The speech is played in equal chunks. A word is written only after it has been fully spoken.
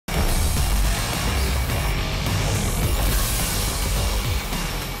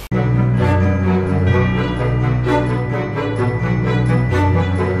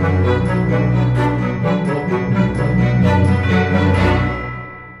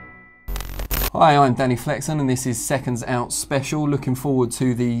Hi, I'm Danny Flexen and this is Seconds Out Special. Looking forward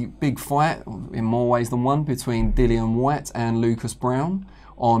to the big fight, in more ways than one, between Dillian Whyte and Lucas Browne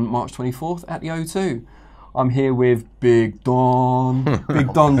on March 24th at the O2. I'm here with Big Don,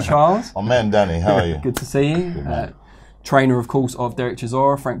 Big Don Charles. Oh man, Danny, how are you? Good to see you. Trainer, of course, of Derek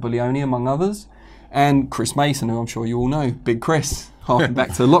Chisora, Frank Buglioni, among others. And Chris Mason, who I'm sure you all know, Big Chris, harking back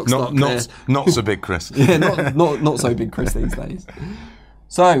to Lockstock. Not so big Chris. Yeah, not so big Chris these days.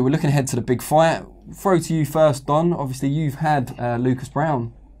 So we're looking ahead to the big fight. Throw to you first, Don. Obviously, you've had Lucas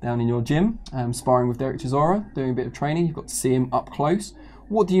Browne down in your gym, sparring with Derek Chisora, doing a bit of training. You've got to see him up close.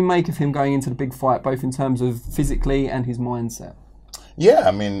 What do you make of him going into the big fight, both in terms of physically and his mindset? Yeah,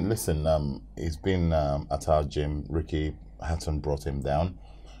 I mean, listen, he's been at our gym. Ricky Hatton brought him down.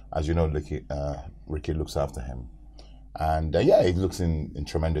 As you know, Ricky looks after him. And yeah, he looks in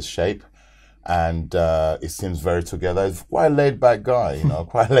tremendous shape. And it seems very together. He's quite a laid-back guy, you know,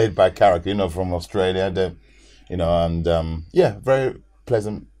 quite a laid-back character, you know, from Australia. Yeah, very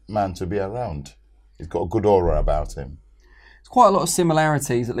pleasant man to be around. He's got a good aura about him. There's quite a lot of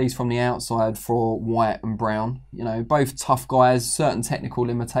similarities, at least from the outside, for Whyte and Browne. You know, both tough guys, certain technical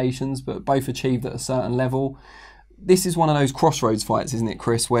limitations, but both achieved at a certain level. This is one of those crossroads fights, isn't it,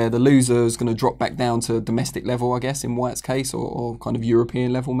 Chris, where the loser is going to drop back down to domestic level, I guess, in Whyte's case, or kind of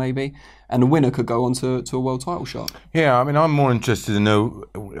European level maybe, and the winner could go on to a world title shot. Yeah, I mean, I'm more interested to know,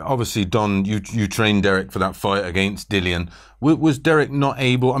 obviously, Don, you trained Derek for that fight against Dillian. Was Derek not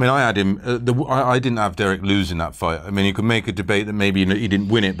able, I mean, I had him, I didn't have Derek losing that fight. I mean, you could make a debate that maybe he didn't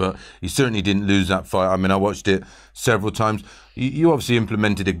win it, but he certainly didn't lose that fight. I mean, I watched it several times. You obviously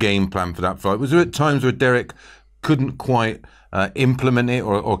implemented a game plan for that fight. Was there at times where Derek couldn't quite implement it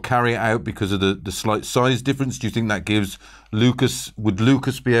or carry it out because of the slight size difference? Do you think that gives would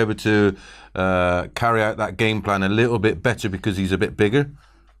Lucas be able to carry out that game plan a little bit better because he's a bit bigger?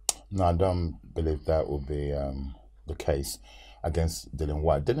 No, I don't believe that would be the case against Dillian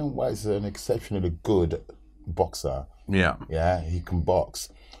Whyte. Dillian Whyte is an exceptionally good boxer. Yeah. Yeah, he can box.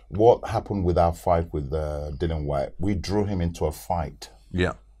 What happened with our fight with Dillian Whyte? We drew him into a fight.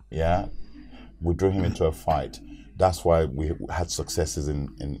 Yeah. Yeah. We drew him into a fight. That's why we had successes in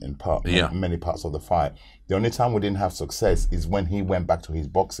many parts of the fight. The only time we didn't have success is when he went back to his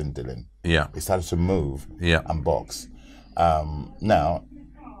boxing, Dillian. Yeah. He started to move and box. Now,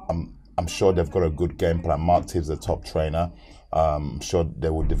 I'm sure they've got a good game plan. Mark Tibbs, the top trainer. I'm sure they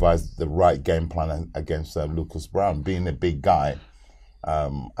will devise the right game plan against Lucas Browne. Being a big guy,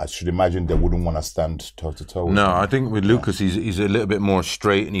 I should imagine they wouldn't want to stand toe-to-toe with him. I think with Lucas, he's a little bit more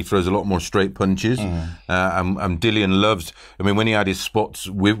straight and he throws a lot more straight punches. And Dillian loves, I mean, when he had his spots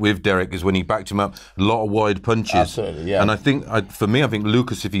with Derek is when he backed him up, a lot of wide punches. Absolutely, yeah. And I think, for me, I think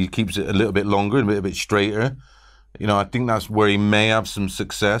Lucas, if he keeps it a little bit longer and a bit straighter, you know, I think that's where he may have some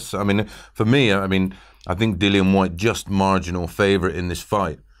success. I mean, for me, I think Dillian Whyte just marginal favourite in this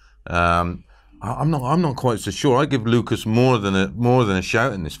fight. I'm not quite so sure. I give Lucas more than a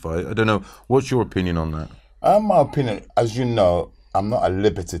shout in this fight. I don't know. What's your opinion on that? My opinion, as you know, I'm not at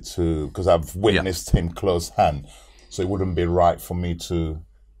liberty to, because I've witnessed him close hand, so it wouldn't be right for me to,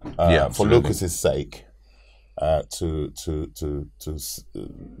 for Lucas's sake, to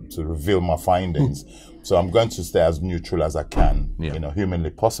reveal my findings. So I'm going to stay as neutral as I can, you know,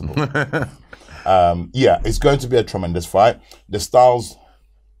 humanly possible. Yeah, it's going to be a tremendous fight. The styles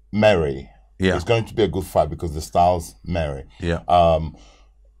marry. Yeah. It's going to be a good fight because the styles marry. Yeah.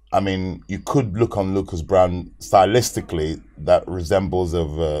 I mean, you could look on Lucas Browne stylistically that resembles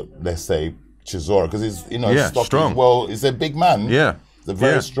of, let's say, Chisora, because he's, you know, he's strong. Well, he's a big man. Yeah. He's a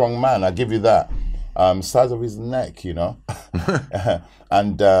very strong man. I give you that. Size of his neck, you know.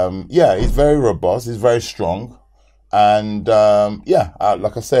 And yeah, he's very robust. He's very strong. And yeah,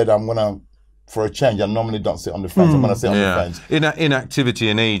 like I said, I'm gonna. For a change, I normally don't sit on the fence. I'm going to sit on the fence. Inactivity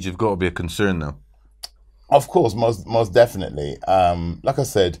and age have got to be a concern, though. Of course, most definitely. Like I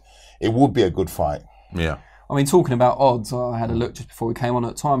said, it would be a good fight. Yeah. I mean, talking about odds, I had a look just before we came on.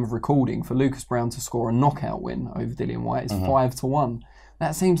 At the time of recording, for Lucas Browne to score a knockout win over Dillian Whyte is 5-1.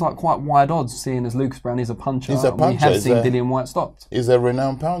 That seems like quite wide odds, seeing as Lucas Browne is a puncher. He's a puncher. We have seen Dillian Whyte stopped. He's a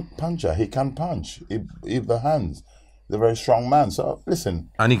renowned puncher. He can punch with the hands. He's a very strong man. So listen,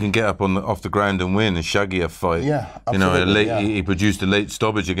 and he can get up off the ground and win a shaggy fight. Yeah, absolutely. You know, he produced a late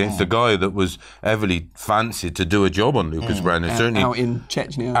stoppage against a guy that was heavily fancied to do a job on Lucas Browne. Certainly out in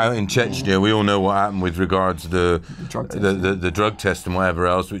Chechnya. Out in Chechnya, we all know what happened with regards to the drug test and whatever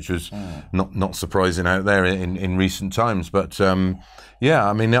else, which was not surprising out there in recent times. But yeah,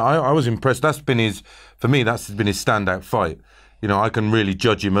 I mean, I was impressed. For me, that's been his standout fight. I can really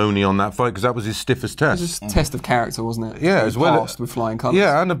judge him only on that fight because that was his stiffest test. It was just a test of character, wasn't it? Yeah, as well with flying colours.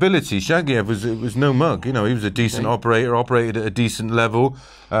 Yeah, and ability. Shagiev was no mug. He was a decent operator, operated at a decent level,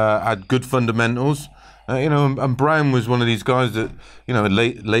 had good fundamentals. And Browne was one of these guys that, a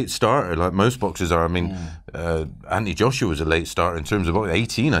late starter, like most boxers are. I mean, Anthony Joshua was a late starter in terms of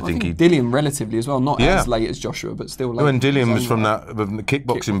 18, I think. Dillian relatively as well, not as late as Joshua, but still late. When Dillian was from that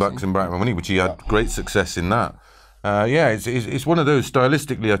kickboxing background, which he had great success in that. It's one of those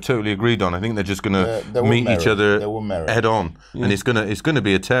stylistically I totally agreed on. I think they're just going to meet each other head on, and it's gonna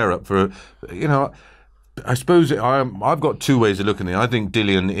be a tear up for I suppose I've got two ways of looking at it. I think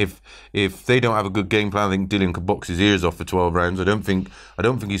Dillian, if they don't have a good game plan, I think Dillian could box his ears off for 12 rounds. I don't think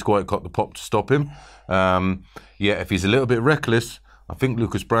he's quite got the pop to stop him. If he's a little bit reckless, I think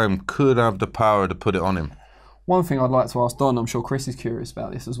Lucas Browne could have the power to put it on him. One thing I'd like to ask Don, I'm sure Chris is curious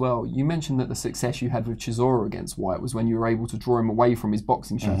about this as well. You mentioned that the success you had with Chisora against Whyte was when you were able to draw him away from his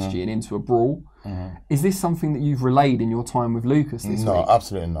boxing strategy and into a brawl. Is this something that you've relayed in your time with Lucas this week? No,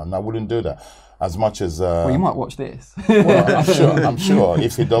 absolutely not. I wouldn't do that. As much as well, you might watch this. Well, I'm sure.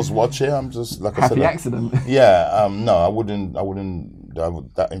 If he does watch it, I'm just like I said. Happy accident. Yeah. No, I wouldn't.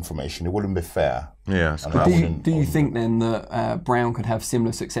 That information. It wouldn't be fair. Yeah. Do you think then that Browne could have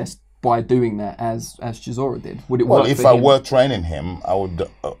similar success by doing that as Chisora did? Would it work? Well, if I were training him, I would.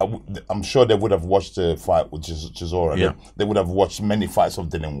 I'm sure they would have watched the fight with Chisora. Yeah. They would have watched many fights of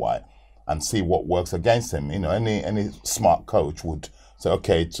Dillian Whyte and see what works against him. Any smart coach would say,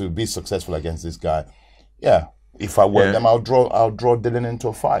 okay, to be successful against this guy, if I were them, I'll draw Dillian into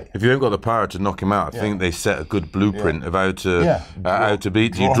a fight. If you ain't got the power to knock him out, I think they set a good blueprint of how to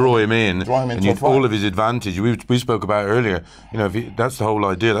beat. You draw him in, and you all of his advantage. We spoke about it earlier. That's the whole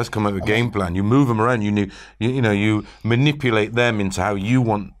idea. That's come up with a game plan. You move them around. You manipulate them into how you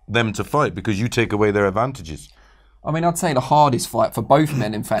want them to fight because you take away their advantages. I mean, I'd say the hardest fight for both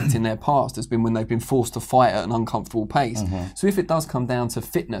men, in fact, in their past has been when they've been forced to fight at an uncomfortable pace. So if it does come down to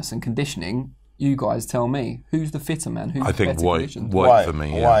fitness and conditioning, you guys tell me, who's the fitter man? Who's I think Whyte for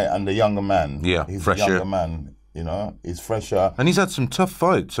me. Yeah. Whyte and the younger man. Yeah, he's fresher. The younger man. He's fresher. And he's had some tough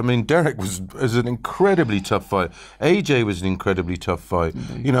fights. I mean, Derek was an incredibly tough fight. AJ was an incredibly tough fight.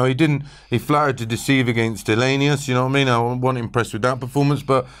 He flattered to deceive against Elenius. You know what I mean? I wasn't impressed with that performance,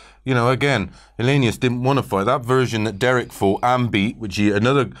 but again, Elenius didn't want to fight. That version that Derek fought and beat,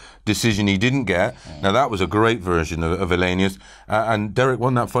 another decision he didn't get. Now, that was a great version of Elenius, and Derek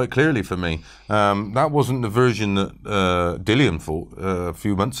won that fight clearly for me. That wasn't the version that Dillian fought a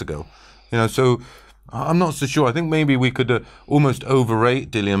few months ago. So I'm not so sure. I think maybe we could almost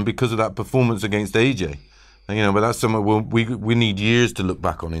overrate Dillian because of that performance against AJ. But that's something we need years to look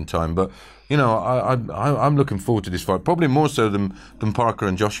back on in time. But I'm looking forward to this fight, probably more so than Parker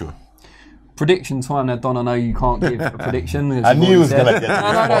and Joshua. Prediction time now, Don. I know you can't give a prediction. I knew he was going to get to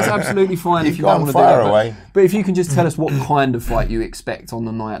No, that's absolutely fine if you don't want to do it. But if you can just tell us what kind of fight you expect on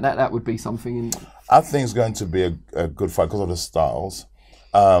the night, that would be something. I think it's going to be a good fight because of the styles.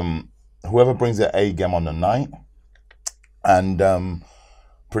 Whoever brings their A game on the night, and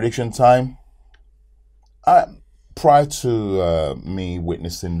prediction time. Prior to me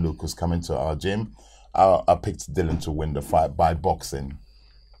witnessing Lucas coming to our gym, I picked Dillian to win the fight by boxing.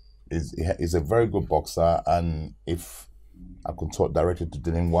 He's a very good boxer, and if I could talk directly to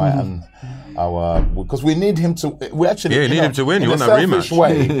Dillian Whyte and because we need him to. We actually need him to win. You want that rematch?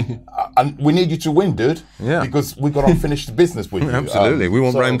 Way, and we need you to win, dude. Yeah, because we got unfinished business with you. Absolutely, we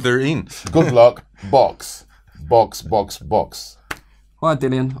want round 13. Good luck. Box. All right,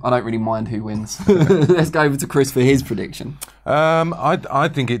 Dillian, I don't really mind who wins. Let's go over to Chris for his prediction. I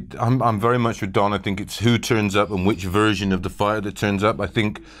think I'm very much with Don. I think it's who turns up and which version of the fighter that turns up. I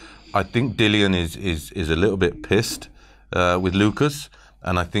think Dillian is a little bit pissed with Lucas,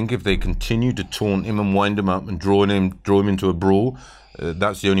 and I think if they continue to taunt him and wind him up and draw him into a brawl,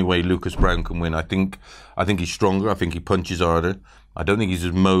 that's the only way Lucas Browne can win. I think he's stronger. I think he punches harder. I don't think he's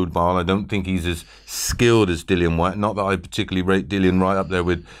as mobile. I don't think he's as skilled as Dillian Whyte. Not that I particularly rate Dillian right up there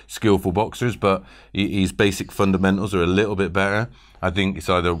with skillful boxers, but his basic fundamentals are a little bit better. I think it's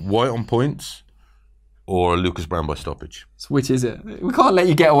either Whyte on points or Lucas Browne by stoppage. So which is it? We can't let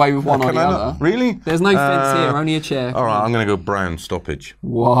you get away with one or the other. Really? There's no fence here, only a chair. All right, I'm going to go Browne stoppage.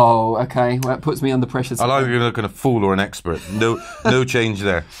 Whoa, okay. Well, that puts me under pressure. I like you're looking a fool or an expert. No change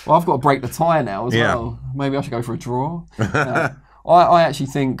there. Well, I've got to break the tie now as well. Maybe I should go for a draw. I actually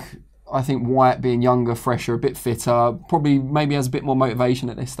think Whyte, being younger, fresher, a bit fitter, probably maybe has a bit more motivation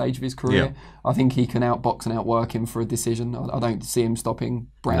at this stage of his career. Yeah. I think he can outbox and outwork him for a decision. I don't see him stopping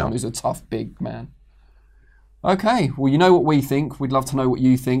Browne, who's a tough, big man. Okay, well, you know what we think. We'd love to know what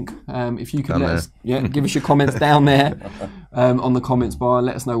you think. If you could let us, give us your comments down there. on the comments bar.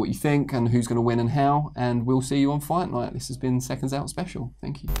 Let us know what you think and who's going to win and how. And we'll see you on Fight Night. This has been Seconds Out Special.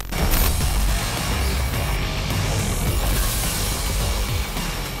 Thank you.